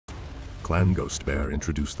Clan Ghost Bear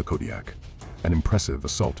introduced the Kodiak, an impressive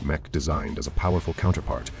assault mech designed as a powerful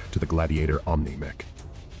counterpart to the Gladiator Omni Mech.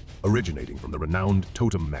 Originating from the renowned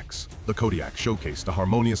Totem Mechs, the Kodiak showcased a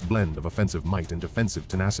harmonious blend of offensive might and defensive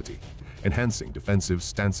tenacity, enhancing defensive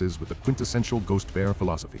stances with the quintessential Ghost Bear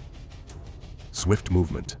philosophy. Swift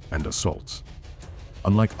movement and assaults.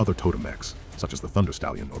 Unlike other Totem Mechs, such as the Thunder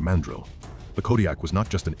Stallion or Mandrill, the Kodiak was not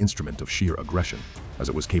just an instrument of sheer aggression, as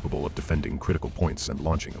it was capable of defending critical points and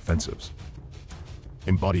launching offensives.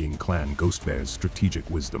 Embodying Clan Ghost Bear's strategic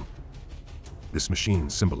wisdom. This machine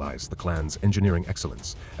symbolized the clan's engineering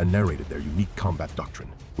excellence and narrated their unique combat doctrine,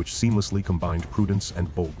 which seamlessly combined prudence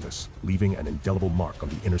and boldness, leaving an indelible mark on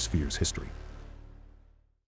the Inner Sphere's history.